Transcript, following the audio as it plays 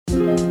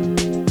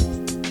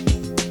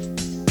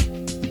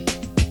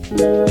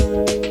Welcome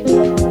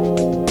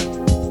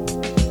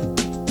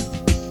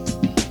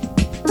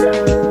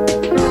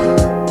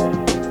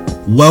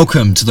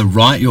to the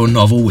Write Your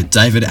Novel with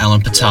David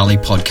Allen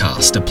Patali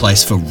podcast, a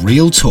place for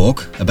real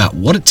talk about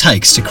what it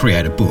takes to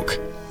create a book.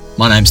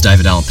 My name's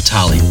David Allen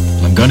Patali,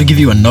 and I'm going to give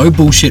you a no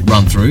bullshit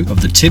run through of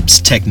the tips,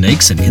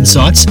 techniques and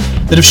insights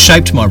that have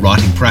shaped my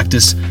writing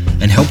practice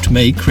and helped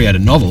me create a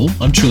novel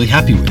I'm truly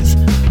happy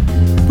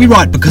with. We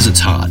write because it's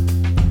hard,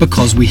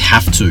 because we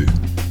have to,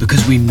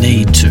 because we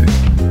need to.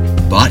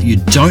 But you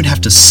don't have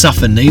to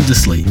suffer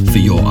needlessly for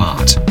your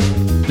art.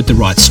 With the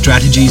right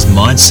strategies,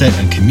 mindset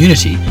and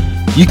community,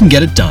 you can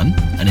get it done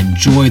and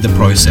enjoy the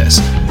process.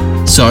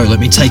 So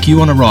let me take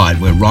you on a ride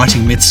where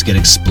writing myths get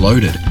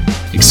exploded,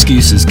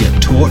 excuses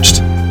get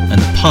torched,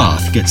 and the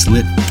path gets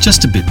lit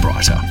just a bit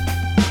brighter.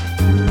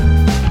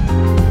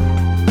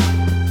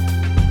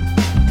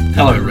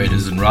 Hello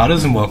readers and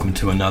writers, and welcome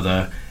to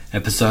another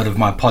episode of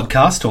my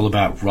podcast all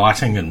about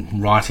writing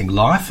and writing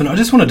life. And I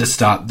just wanted to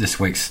start this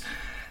week's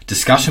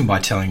discussion by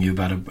telling you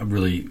about a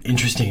really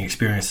interesting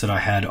experience that I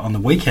had on the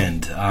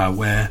weekend,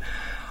 where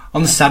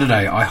on the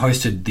Saturday, I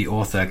hosted the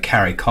author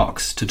Carrie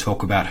Cox to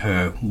talk about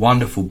her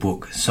wonderful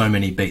book, So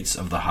Many Beats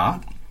of the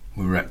Heart.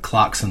 We were at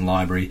Clarkson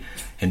Library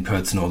in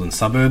Perth's northern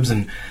suburbs,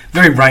 and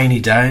very rainy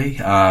day.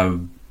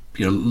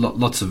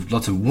 Lots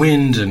of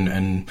wind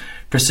and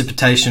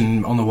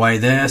precipitation on the way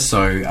there.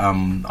 So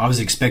I was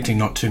expecting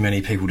not too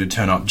many people to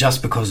turn up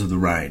just because of the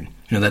rain.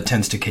 That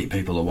tends to keep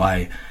people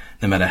away,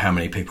 no matter how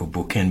many people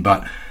book in.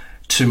 But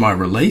to my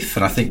relief,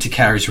 and I think to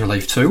Carrie's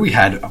relief too, we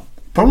had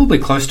probably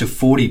close to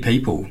 40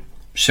 people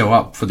show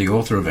up for the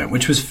author event,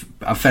 which was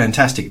a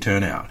fantastic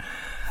turnout.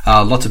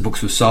 Lots of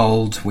books were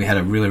sold. We had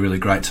a really, really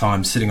great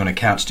time sitting on a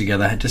couch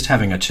together, just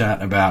having a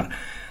chat about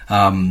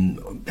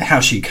how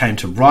she came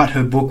to write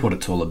her book, what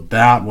it's all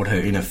about, what her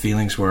inner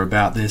feelings were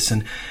about this.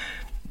 And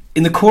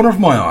in the corner of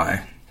my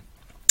eye,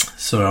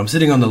 so I'm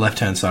sitting on the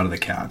left-hand side of the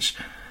couch,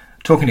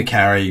 talking to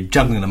Carrie,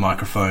 juggling the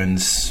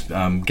microphones,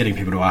 getting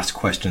people to ask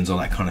questions, all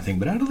that kind of thing.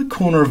 But out of the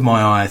corner of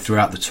my eye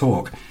throughout the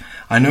talk,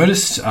 I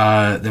noticed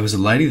there was a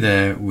lady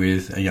there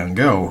with a young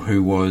girl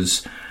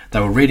they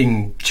were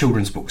reading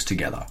children's books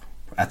together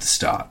at the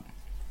start.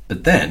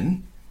 But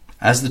then,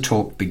 as the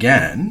talk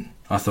began,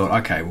 I thought,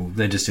 okay, well,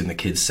 they're just in the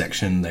kids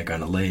section. They're going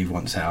to leave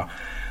once our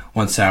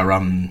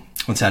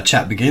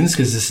chat begins,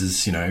 because this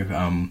is,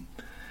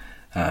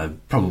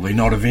 probably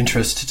not of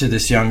interest to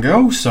this young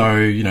girl. So,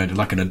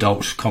 like an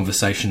adult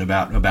conversation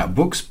about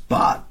books.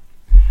 But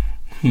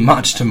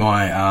much to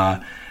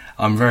my,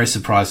 I'm very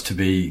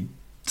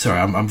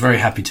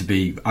happy to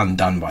be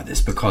undone by this,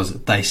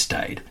 because they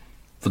stayed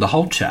for the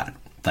whole chat.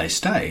 They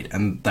stayed,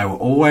 and they were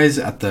always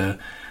at the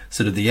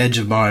sort of the edge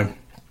of my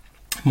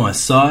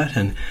sight,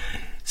 and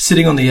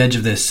sitting on the edge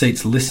of their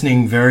seats,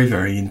 listening very,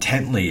 very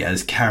intently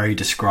as Carrie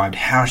described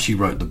how she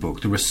wrote the book,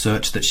 the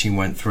research that she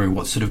went through,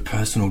 what sort of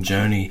personal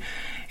journey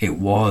it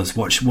was,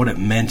 what it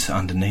meant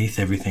underneath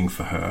everything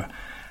for her,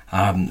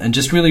 and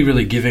just really,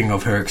 really giving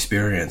of her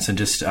experience, and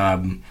just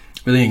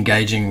really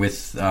engaging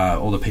with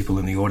all the people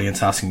in the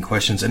audience, asking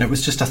questions. And it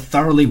was just a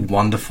thoroughly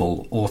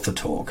wonderful author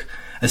talk,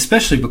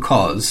 especially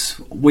because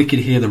we could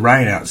hear the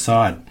rain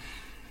outside,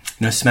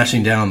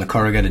 smashing down on the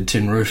corrugated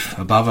tin roof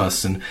above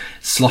us and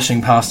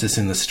sloshing past us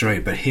in the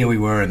street. But here we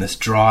were in this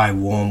dry,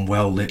 warm,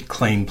 well-lit,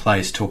 clean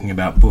place talking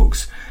about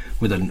books,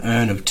 with an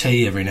urn of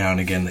tea every now and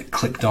again that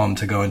clicked on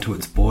to go into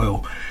its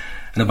boil,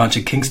 and a bunch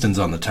of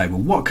Kingstons on the table.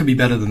 What could be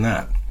better than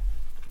that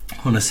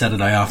on a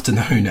Saturday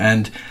afternoon?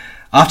 And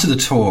after the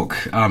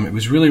talk, it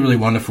was really, really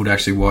wonderful to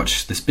actually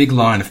watch this big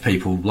line of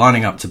people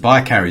lining up to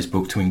buy Carrie's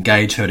book, to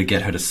engage her, to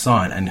get her to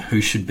sign. And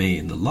who should be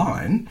in the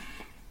line?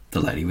 The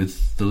lady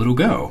with the little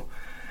girl,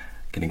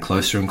 getting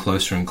closer and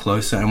closer and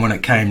closer. And when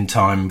it came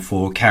time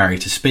for Carrie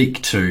to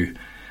speak to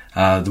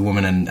the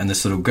woman and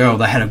this little girl,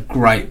 they had a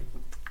great,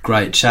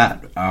 great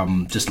chat,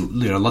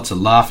 lots of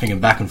laughing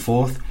and back and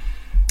forth.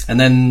 And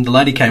then the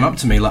lady came up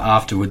to me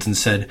afterwards and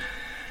said,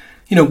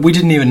 we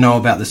didn't even know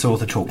about this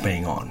author talk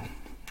being on.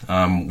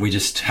 We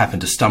just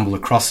happened to stumble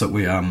across it.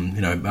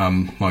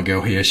 My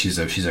girl here, she's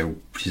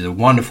a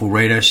wonderful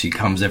reader. She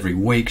comes every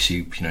week.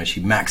 She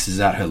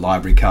maxes out her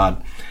library card,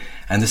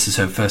 and this is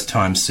her first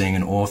time seeing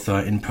an author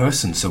in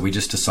person. So we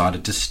just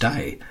decided to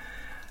stay,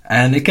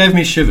 and it gave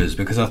me shivers,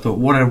 because I thought,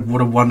 what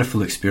a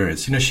wonderful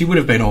experience. She would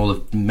have been all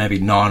of maybe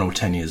 9 or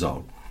 10 years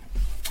old,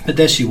 but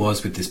there she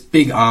was with this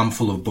big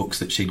armful of books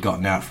that she'd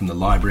gotten out from the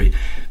library,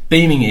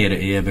 beaming ear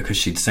to ear, because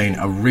she'd seen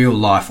a real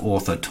life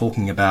author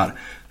talking about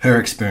her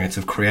experience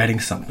of creating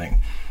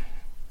something.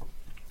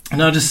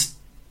 And I just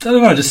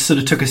sort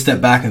of took a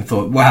step back and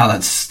thought, wow,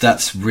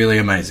 that's really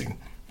amazing.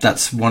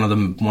 That's one of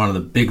the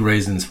big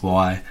reasons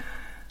why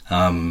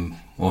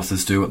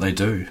authors do what they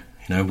do.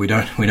 We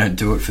don't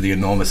do it for the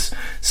enormous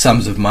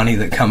sums of money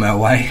that come our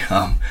way.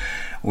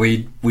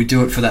 We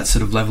do it for that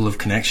sort of level of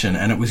connection.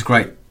 And it was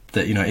great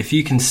that, if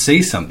you can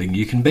see something,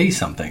 you can be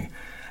something.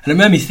 And it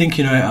made me think,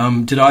 did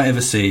I ever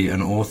see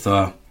an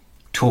author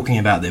talking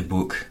about their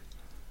book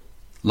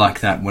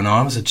like that when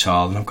I was a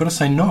child? And I've got to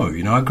say no.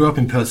 I grew up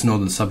in Perth's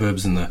northern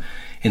suburbs in the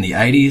in the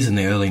 80s and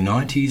the early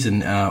 90s,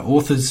 and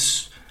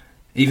authors,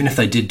 even if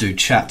they did do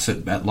chats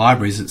at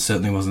libraries, it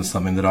certainly wasn't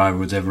something that I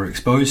was ever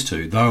exposed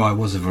to. Though I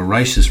was a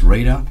voracious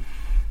reader,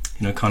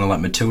 you know, kind of like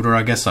Matilda,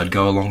 I guess. I'd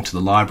go along to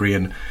the library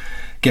and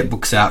get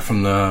books out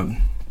from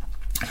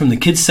the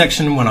kids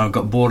section. When I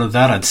got bored of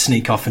that, I'd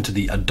sneak off into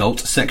the adult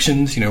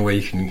sections, you know, where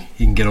you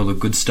can get all the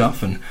good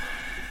stuff, and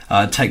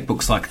take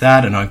books like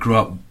that. And I grew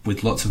up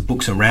with lots of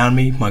books around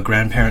me. My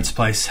grandparents'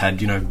 place had,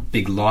 you know,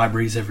 big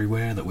libraries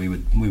everywhere that we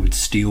would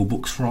steal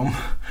books from.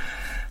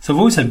 So I've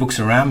always had books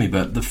around me,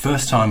 but the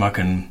first time I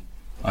can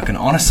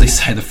honestly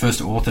say the first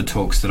author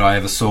talks that I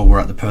ever saw were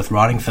at the Perth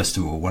Writing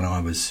Festival when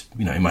I was,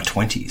 you know, in my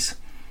 20s.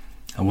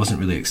 I wasn't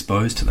really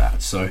exposed to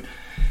that. So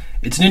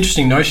it's an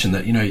interesting notion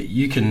that, you know, if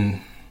you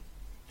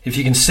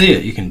can see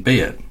it, you can be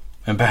it.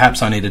 And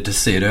perhaps I needed to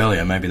see it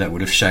earlier. Maybe that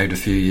would have shaved a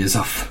few years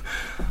off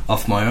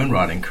my own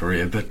writing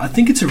career. But I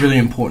think it's a really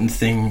important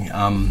thing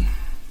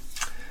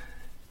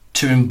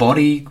to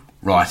embody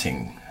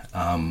writing,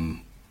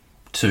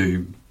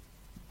 to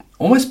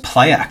almost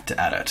play act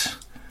at it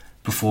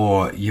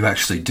before you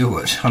actually do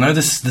it. I know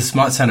this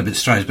might sound a bit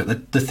strange,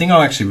 but the thing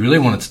I actually really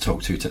wanted to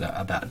talk to you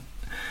about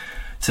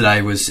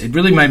today was, it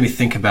really made me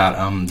think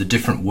about the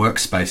different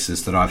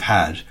workspaces that I've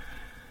had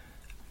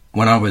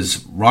when I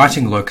was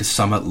writing Locust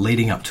Summer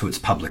leading up to its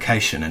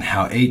publication, and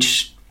how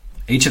each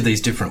of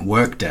these different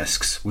work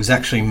desks was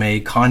actually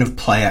me kind of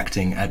play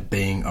acting at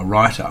being a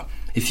writer.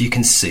 If you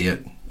can see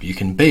it, you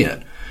can be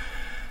it.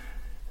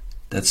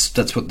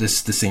 That's what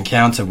this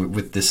encounter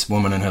with this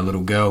woman and her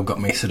little girl got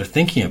me sort of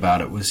thinking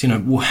about. It was, you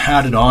know, well,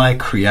 how did I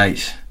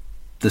create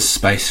the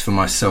space for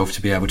myself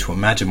to be able to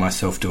imagine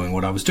myself doing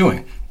what I was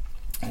doing?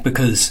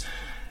 Because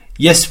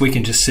yes, we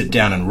can just sit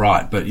down and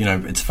write, but, you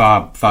know, it's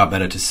far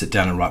better to sit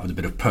down and write with a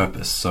bit of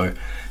purpose. So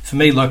for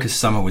me, Locust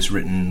Summer was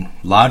written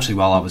largely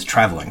while I was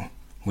traveling,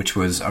 which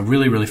was a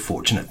really, really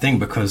fortunate thing,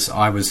 because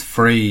I was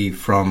free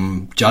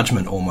from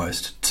judgment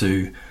almost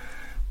to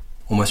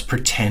almost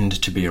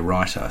pretend to be a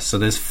writer. So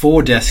there's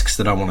 4 desks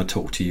that I want to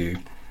talk to you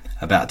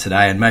about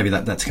today, and maybe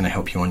that's going to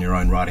help you on your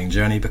own writing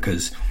journey,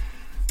 because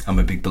I'm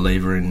a big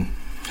believer in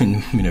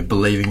you know,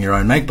 believing your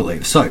own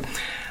make-believe. So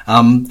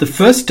the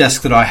first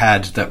desk that I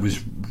had that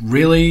was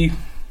really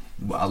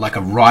like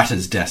a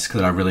writer's desk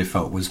that I really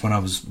felt was when I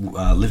was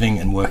living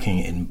and working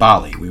in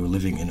Bali. We were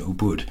living in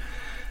Ubud,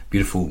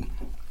 beautiful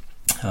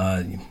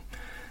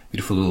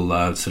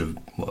little sort of,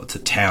 well, it's a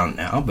town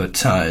now,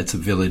 but it's a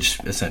village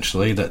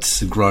essentially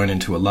that's grown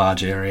into a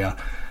large area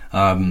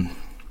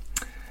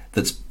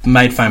that's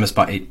made famous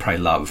by Eat, Pray,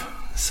 Love.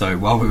 So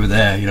while we were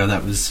there, you know,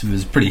 it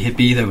was pretty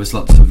hippie. There was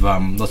lots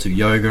of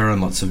yoga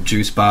and lots of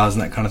juice bars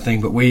and that kind of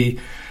thing. But we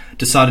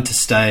decided to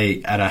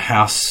stay at a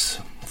house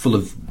full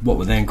of what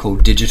were then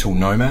called digital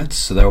nomads.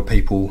 So they were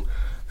people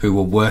who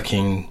were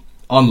working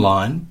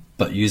online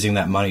but using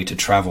that money to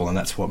travel, and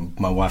that's what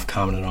my wife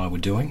Carmen and I were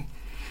doing.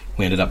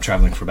 We ended up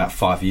traveling for about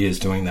 5 years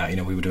doing that. You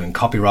know, we were doing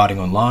copywriting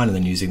online and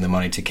then using the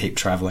money to keep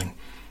traveling.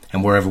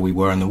 And wherever we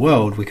were in the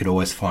world, we could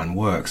always find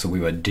work. So we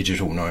were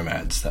digital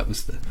nomads. That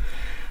was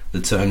the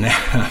term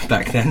now.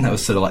 Back then, that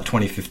was sort of like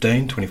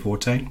 2015,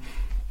 2014.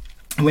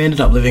 And we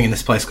ended up living in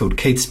this place called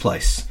Keith's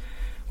Place,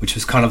 which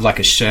was kind of like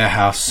a share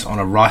house on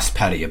a rice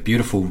paddy, a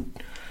beautiful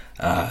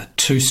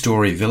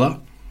 2-story villa.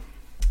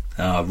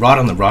 Right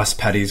on the rice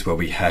paddies where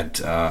we had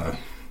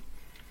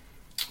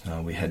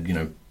you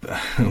know,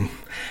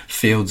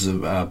 fields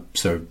of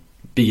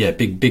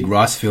big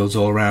rice fields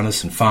all around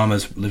us, and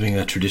farmers living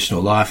a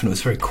traditional life. And it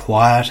was very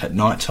quiet at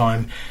night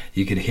time.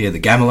 You could hear the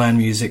gamelan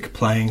music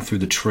playing through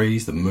the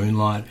trees, the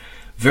moonlight.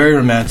 Very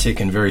romantic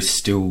and very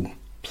still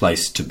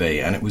place to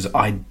be. And it was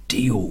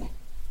ideal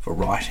for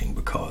writing,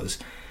 because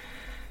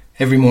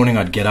every morning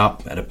I'd get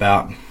up at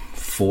about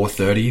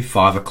 4:30,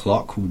 5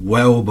 o'clock,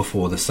 well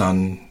before the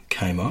sun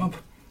came up,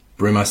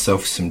 brew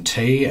myself some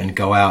tea and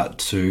go out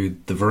to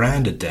the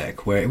veranda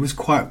deck where it was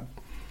quite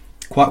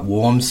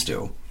warm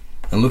still.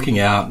 And looking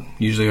out,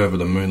 usually over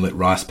the moonlit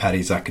rice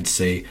paddies, I could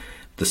see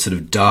the sort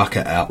of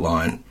darker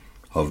outline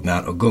of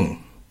Mount Agung,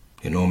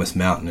 the enormous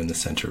mountain in the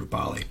centre of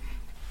Bali.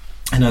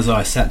 And as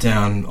I sat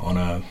down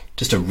on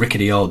just a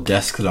rickety old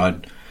desk that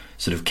I'd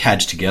sort of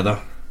cadged together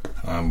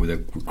with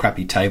a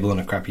crappy table and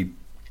a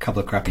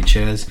couple of crappy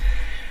chairs,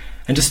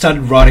 and just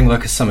started writing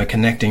Locust Summer,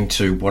 connecting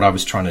to what I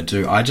was trying to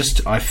do,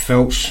 I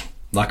felt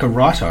like a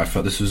writer. I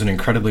felt this was an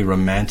incredibly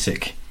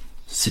romantic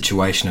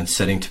situation and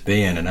setting to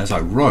be in. And as I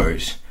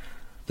wrote,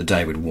 the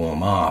day would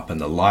warm up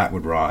and the light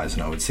would rise,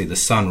 and I would see the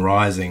sun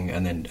rising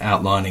and then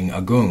outlining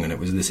Agung, and it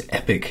was this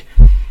epic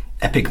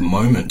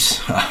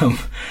moment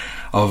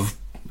of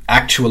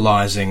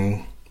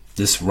actualizing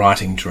this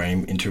writing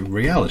dream into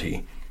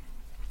reality.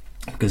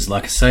 Because,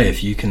 like I say,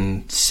 if you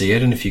can see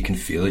it and if you can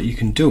feel it, you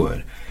can do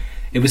it.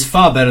 It was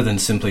far better than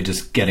simply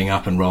just getting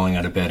up and rolling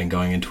out of bed and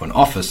going into an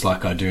office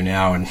like I do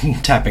now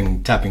and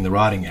tapping the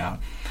writing out.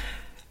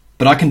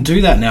 But I can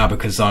do that now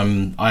because I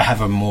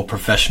have a more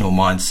professional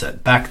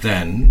mindset. Back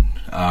then,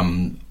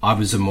 I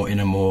was in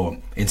a more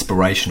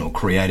inspirational,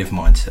 creative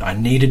mindset. I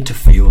needed to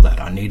feel that.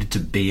 I needed to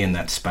be in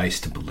that space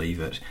to believe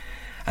it.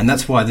 And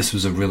that's why this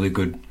was a really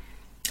good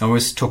I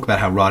always talk about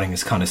how writing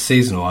is kind of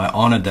seasonal. I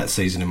honoured that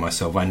season in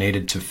myself. I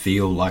needed to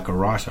feel like a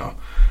writer.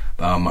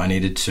 I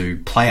needed to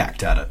play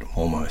act at it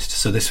almost.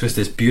 So this was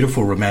this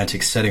beautiful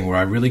romantic setting where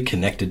I really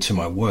connected to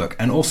my work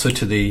and also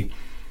to the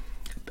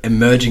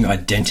emerging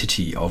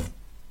identity of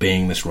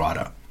being this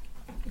writer.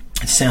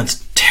 It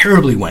sounds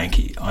terribly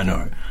wanky, I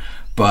know,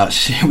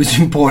 but it was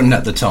important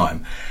at the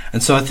time.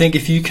 And so I think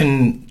if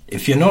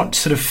you're not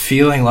sort of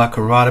feeling like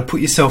a writer,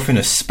 put yourself in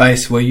a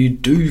space where you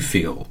do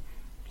feel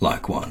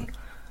like one.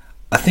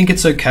 I think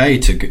it's okay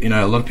to,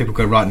 a lot of people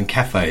go write in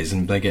cafes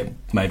and they get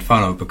made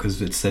fun of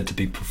because it's said to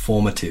be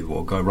performative,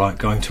 or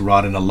going to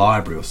write in a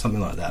library or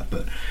something like that.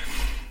 But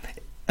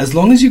as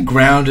long as you're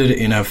grounded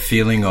in a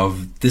feeling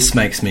of, this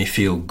makes me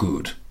feel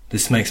good,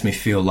 this makes me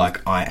feel like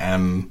I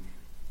am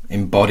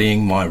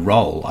embodying my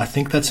role, I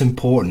think that's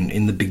important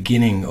in the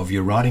beginning of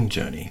your writing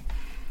journey.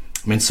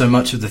 I mean, so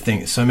many of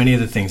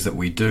the things that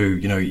we do,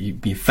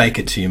 you fake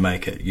it till you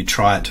make it, you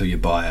try it till you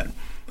buy it.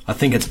 I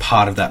think it's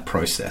part of that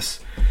process.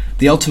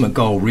 The ultimate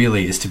goal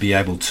really is to be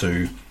able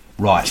to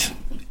write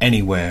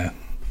anywhere,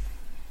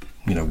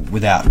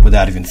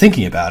 without even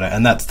thinking about it.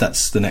 And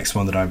that's the next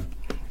one that I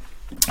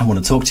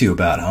want to talk to you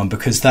about,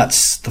 because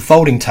that's the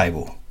folding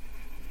table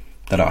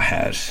that I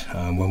had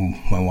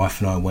when my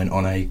wife and I went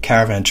on a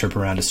caravan trip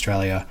around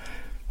Australia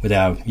with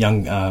our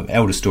young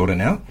eldest daughter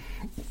now.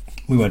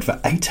 We went for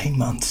 18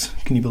 months.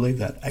 Can you believe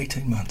that?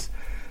 18 months.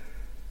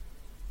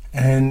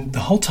 And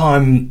the whole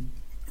time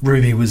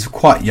Ruby was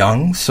quite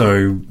young,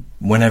 so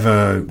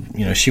whenever,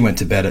 she went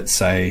to bed at,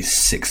 say,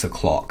 6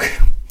 o'clock,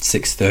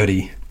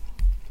 6:30,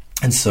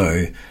 and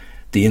so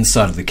the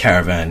inside of the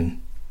caravan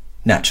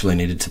naturally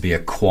needed to be a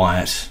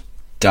quiet,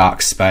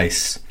 dark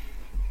space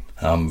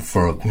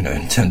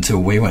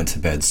until we went to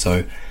bed.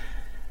 So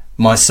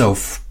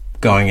myself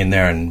going in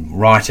there and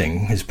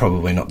writing is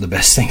probably not the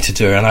best thing to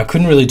do, and I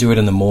couldn't really do it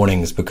in the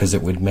mornings because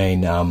it would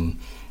mean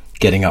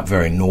getting up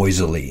very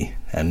noisily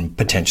and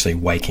potentially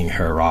waking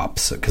her up,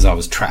 because I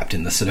was trapped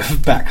in the sort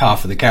of back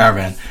half of the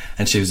caravan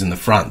and she was in the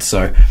front.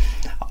 So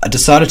I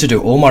decided to do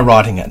all my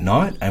writing at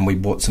night, and we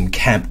bought some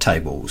camp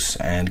tables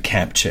and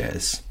camp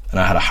chairs, and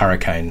I had a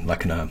hurricane,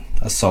 like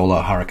a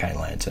solar hurricane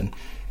lantern.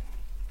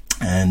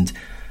 And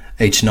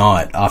each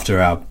night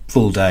after our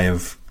full day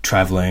of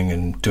traveling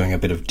and doing a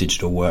bit of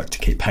digital work to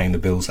keep paying the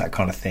bills, that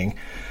kind of thing,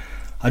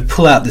 I'd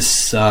pull out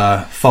this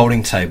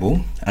folding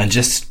table and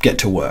just get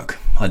to work.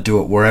 I'd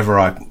do it wherever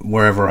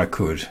I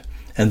could.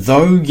 And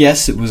though,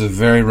 yes, it was a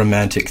very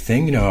romantic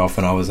thing,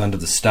 often I was under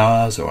the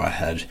stars or I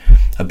had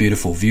a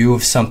beautiful view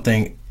of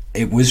something,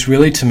 it was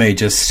really, to me,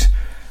 just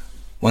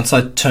once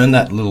I turned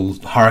that little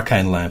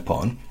hurricane lamp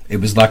on,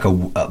 it was like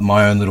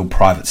my own little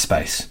private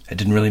space. It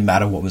didn't really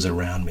matter what was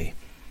around me.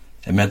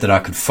 It meant that I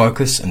could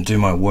focus and do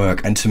my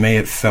work. And to me,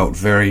 it felt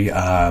very,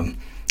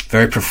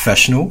 very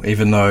professional,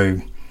 even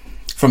though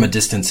from a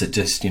distance, it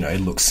just, it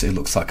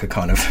looks like a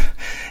kind of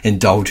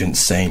indulgent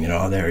scene.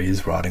 There he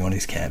is writing on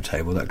his camp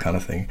table, that kind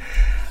of thing.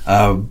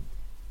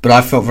 But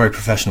I felt very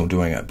professional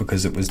doing it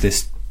because it was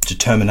this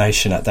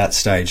determination at that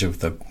stage of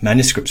the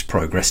manuscript's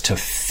progress to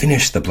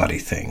finish the bloody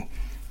thing.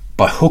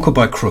 By hook or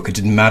by crook, it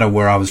didn't matter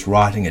where I was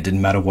writing, it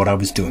didn't matter what I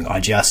was doing. I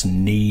just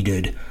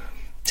needed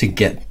to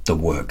get the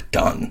work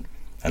done.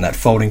 And that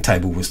folding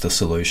table was the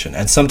solution.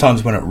 And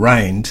sometimes when it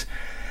rained,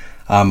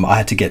 I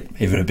had to get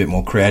even a bit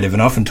more creative,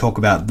 and I often talk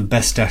about the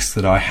best desk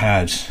that I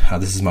had.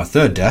 This is my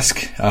third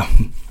desk,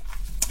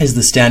 is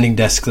the standing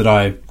desk that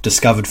I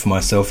discovered for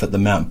myself at the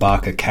Mount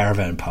Barker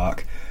Caravan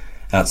Park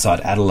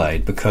outside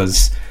Adelaide,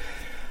 because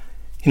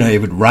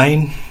it would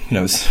rain.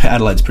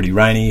 Adelaide's pretty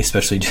rainy,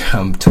 especially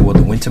toward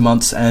the winter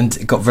months, and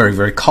it got very,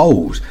 very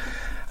cold.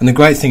 And the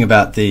great thing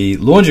about the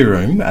laundry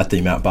room at the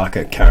Mount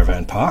Barker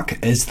Caravan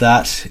Park is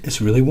that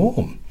it's really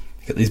warm.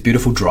 You've got these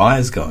beautiful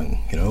dryers going.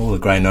 All the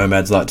grey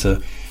nomads like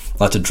to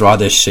dry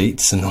their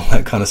sheets and all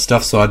that kind of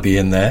stuff. So I'd be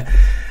in there,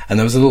 and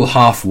there was a little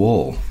half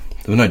wall.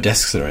 There were no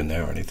desks that were in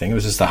there or anything. It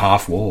was just a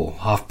half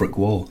brick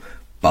wall,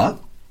 but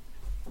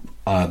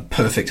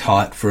perfect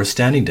height for a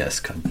standing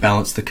desk. I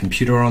balanced the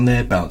computer on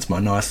there, balanced my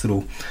nice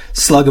little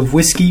slug of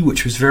whiskey,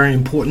 which was very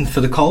important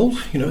for the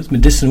cold. It's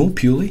medicinal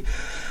purely.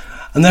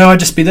 And then I'd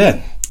just be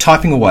there,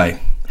 typing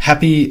away,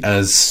 happy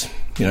as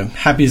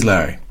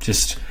Larry,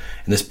 just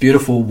in this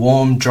beautiful,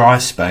 warm, dry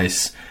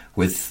space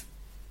with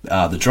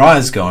the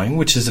dryers going,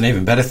 which is an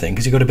even better thing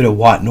because you've got a bit of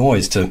white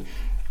noise to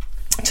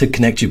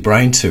connect your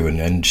brain to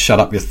and shut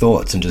up your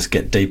thoughts and just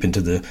get deep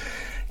into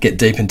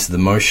the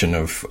motion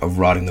of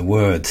writing the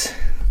words.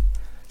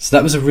 So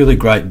that was a really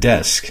great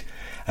desk.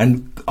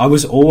 And I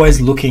was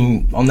always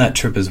looking on that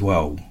trip as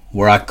well.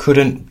 Where I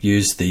couldn't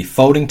use the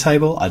folding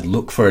table, I'd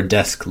look for a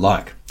desk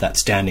like that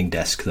standing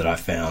desk that I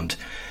found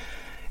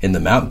in the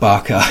Mount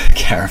Barker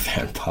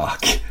Caravan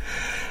Park.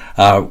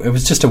 It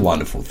was just a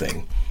wonderful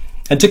thing.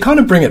 And to kind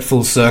of bring it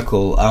full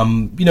circle,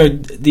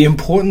 the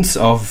importance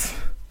of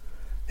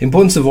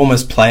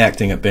almost play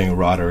acting at being a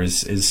writer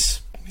is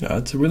it's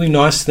a really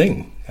nice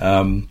thing.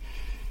 The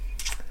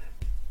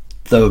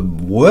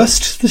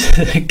worst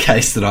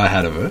case that I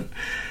had of it,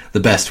 the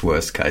best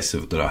worst case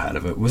that I had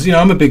of it was,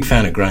 I'm a big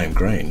fan of Graham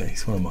Greene.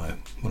 He's one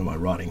of my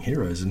writing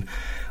heroes, and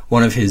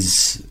one of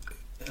his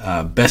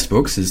best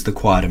books is The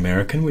Quiet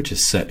American, which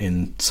is set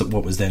in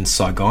what was then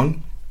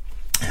Saigon,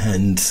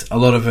 and a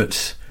lot of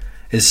it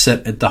is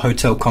set at the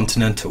Hotel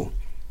Continental,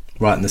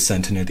 right in the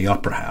centre near the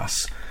Opera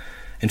House.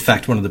 In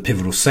fact, one of the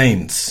pivotal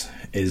scenes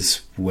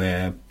is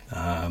where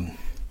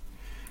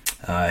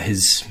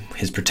his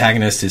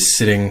protagonist is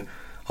sitting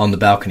on the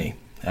balcony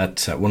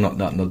at on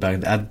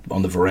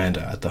the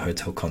veranda at the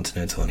Hotel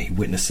Continental, and he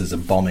witnesses a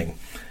bombing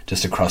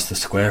just across the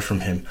square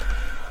from him.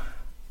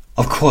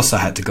 Of course, I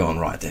had to go and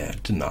write there,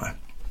 didn't I?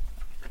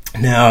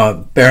 Now,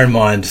 bear in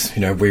mind,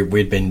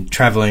 we'd been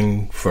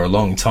travelling for a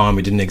long time.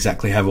 We didn't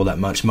exactly have all that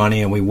much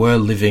money, and we were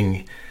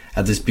living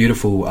at this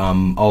beautiful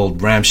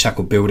old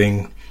ramshackle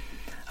building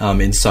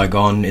in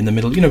Saigon, in the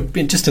middle,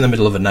 just in the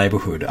middle of a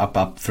neighbourhood,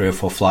 up 3 or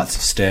 4 flights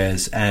of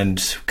stairs.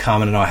 And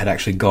Carmen and I had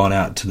actually gone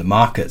out to the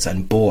markets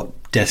and bought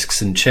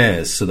desks and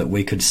chairs so that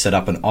we could set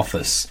up an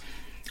office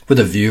with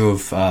a view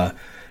of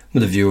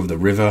the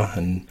river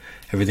and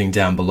everything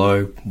down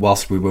below while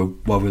we were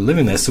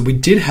living there. So we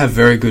did have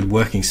very good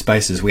working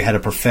spaces. We had a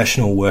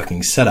professional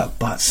working setup,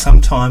 but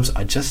sometimes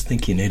I just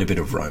think you need a bit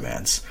of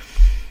romance.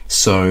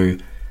 So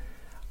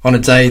on a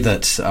day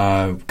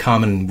that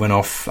Carmen went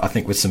off, I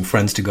think with some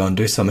friends to go and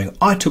do something,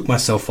 I took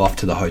myself off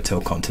to the Hotel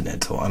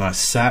Continental, and I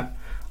sat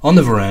on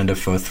the veranda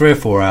for 3 or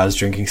 4 hours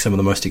drinking some of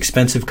the most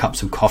expensive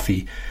cups of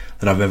coffee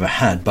that I've ever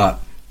had, but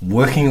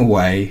working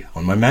away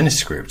on my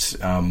manuscript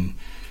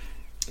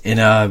in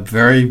a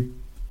very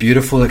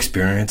beautiful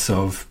experience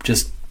of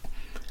just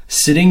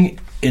sitting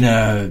in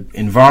an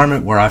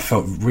environment where I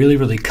felt really,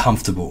 really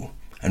comfortable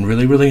and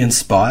really, really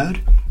inspired,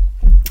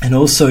 and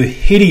also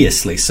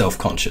hideously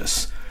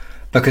self-conscious.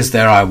 Because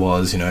there I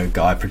was,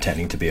 guy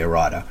pretending to be a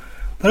writer.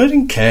 But I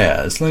didn't care.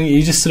 As long as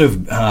you just sort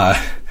of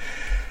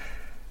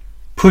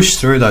push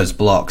through those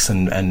blocks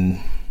and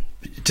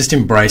just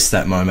embrace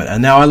that moment.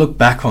 And now I look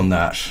back on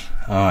that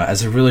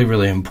as a really,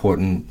 really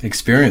important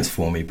experience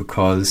for me,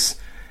 because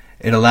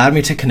it allowed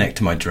me to connect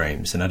to my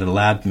dreams, and it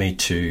allowed me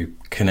to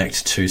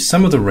connect to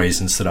some of the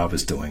reasons that I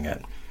was doing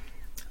it,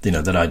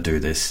 that I do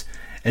this.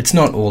 It's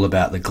not all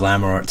about the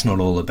glamour. It's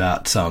not all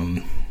about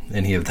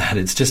any of that.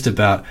 It's just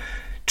about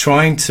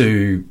trying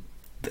to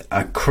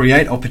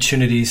create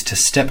opportunities to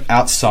step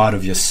outside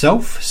of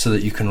yourself so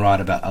that you can write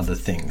about other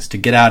things, to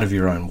get out of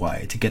your own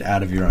way, to get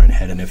out of your own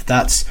head. And if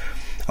that's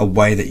a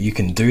way that you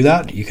can do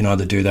that, you can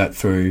either do that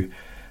through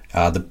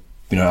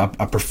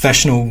a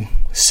professional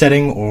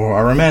setting or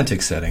a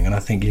romantic setting. And I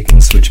think you can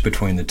switch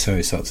between the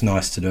two, so it's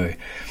nice to do.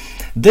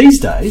 These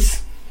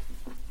days,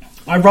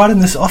 I write in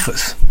this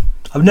office.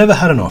 I've never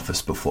had an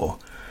office before.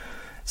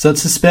 So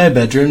it's a spare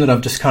bedroom that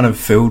I've just kind of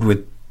filled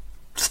with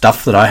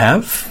stuff that I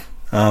have.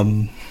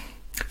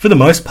 For the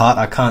most part,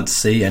 I can't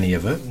see any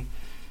of it.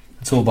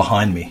 It's all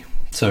behind me.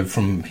 So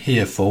from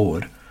here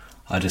forward,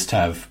 I just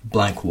have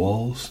blank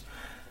walls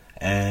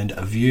and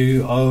a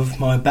view of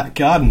my back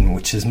garden,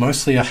 which is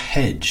mostly a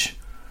hedge.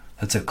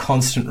 That's a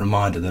constant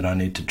reminder that I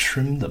need to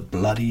trim the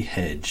bloody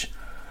hedge.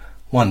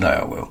 One day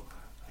I will,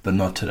 but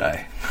not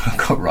today. I've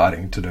got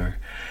writing to do.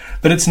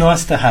 But it's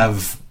nice to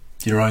have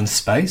your own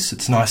space.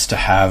 It's nice to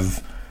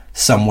have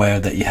somewhere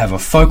that you have a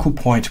focal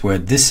point where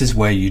this is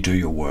where you do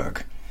your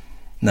work.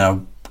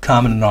 Now,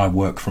 Carmen and I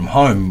work from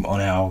home on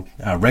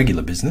our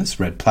regular business,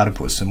 Red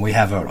Platypus, and we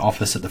have an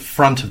office at the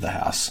front of the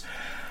house.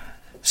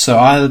 So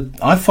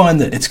I find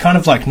that it's kind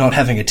of like not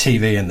having a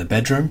TV in the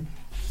bedroom.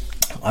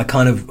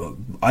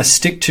 I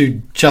stick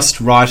to just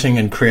writing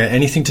and create.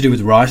 Anything to do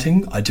with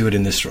writing, I do it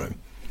in this room.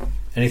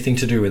 Anything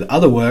to do with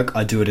other work,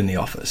 I do it in the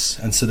office.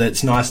 And so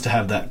that's nice to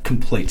have that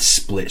complete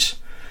split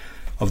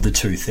of the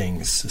two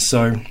things.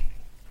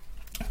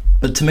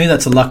 But to me,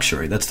 that's a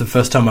luxury. That's the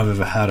first time I've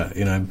ever had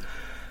it.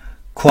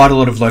 Quite a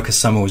lot of Locust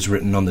Summer was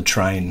written on the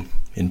train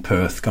in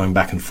Perth, going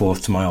back and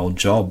forth to my old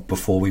job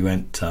before we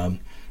went on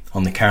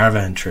the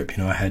caravan trip.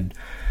 I had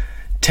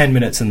 10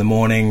 minutes in the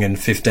morning and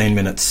 15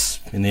 minutes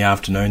in the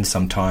afternoon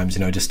sometimes,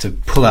 just to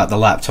pull out the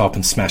laptop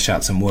and smash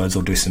out some words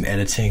or do some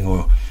editing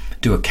or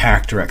do a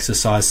character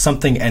exercise,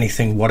 something,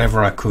 anything,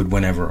 whatever I could,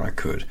 whenever I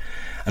could.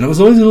 And it was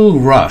always a little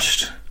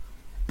rushed.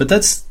 But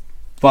that's,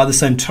 by the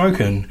same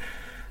token,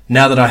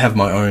 now that I have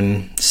my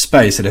own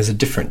space, it has a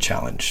different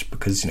challenge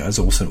because, as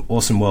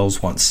Orson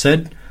Welles once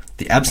said,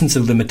 the absence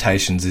of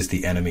limitations is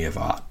the enemy of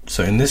art.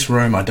 So in this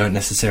room, I don't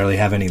necessarily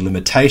have any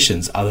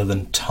limitations other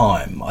than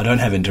time. I don't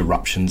have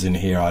interruptions in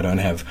here. I don't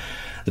have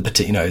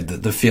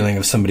the feeling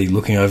of somebody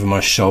looking over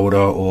my shoulder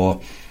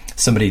or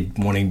somebody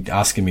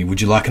asking me,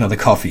 "Would you like another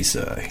coffee,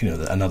 sir?"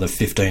 Another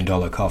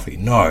 $15 coffee.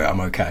 No,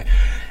 I'm okay.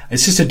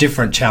 It's just a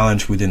different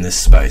challenge within this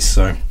space.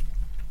 So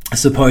I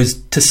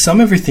suppose to sum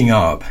everything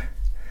up,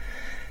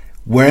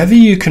 wherever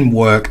you can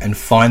work and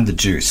find the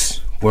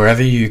juice,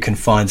 wherever you can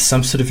find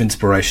some sort of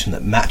inspiration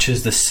that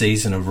matches the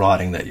season of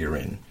writing that you're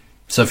in.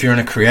 So if you're in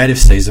a creative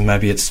season,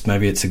 maybe it's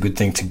a good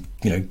thing to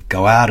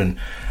go out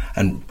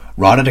and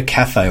write at a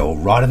cafe or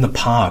write in the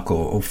park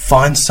or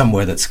find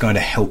somewhere that's going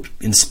to help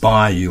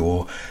inspire you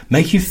or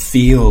make you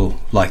feel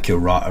like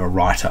you're a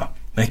writer,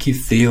 make you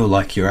feel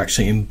like you're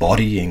actually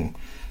embodying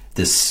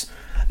this,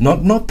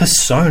 not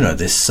persona,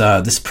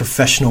 this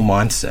professional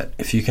mindset.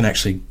 If you can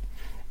actually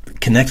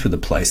connect with a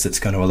place that's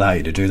going to allow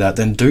you to do that,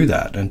 then do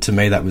that. And to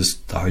me, that was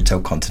the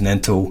Hotel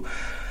Continental,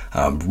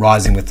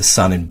 Rising with the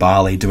Sun in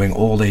Bali, doing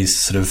all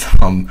these sort of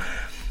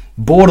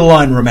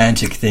borderline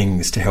romantic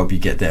things to help you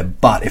get there.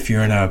 But if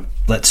you're in a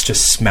let's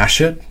just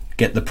smash it,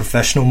 get the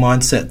professional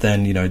mindset,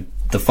 then, you know,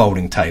 the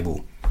folding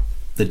table,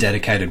 the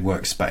dedicated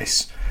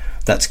workspace,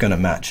 that's going to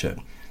match it.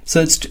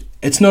 So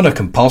it's not a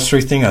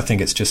compulsory thing. I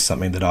think it's just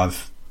something that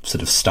I've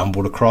sort of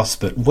stumbled across.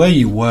 But where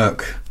you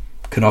work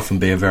can often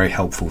be a very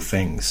helpful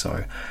thing.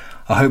 So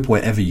I hope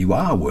wherever you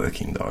are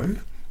working, though,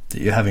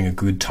 that you're having a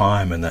good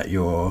time and that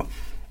you're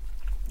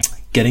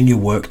getting your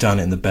work done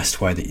in the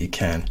best way that you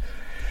can.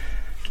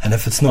 And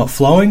if it's not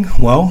flowing,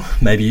 well,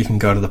 maybe you can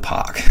go to the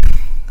park.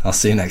 I'll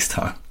see you next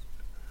time.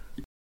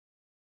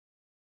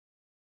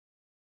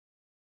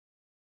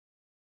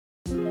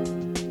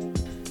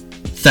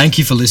 Thank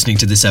you for listening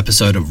to this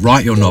episode of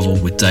Write Your Novel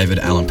with David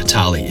Allen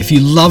Patali. If you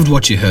loved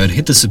what you heard,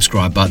 hit the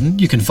subscribe button.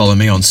 You can follow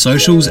me on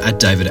socials at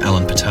David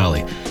Allen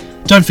Patali.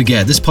 Don't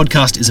forget, this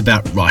podcast is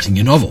about writing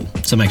your novel,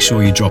 so make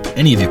sure you drop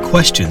any of your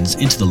questions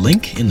into the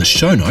link in the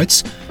show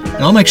notes, and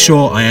I'll make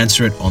sure I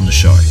answer it on the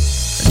show.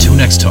 Until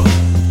next time,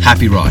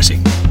 happy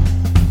writing.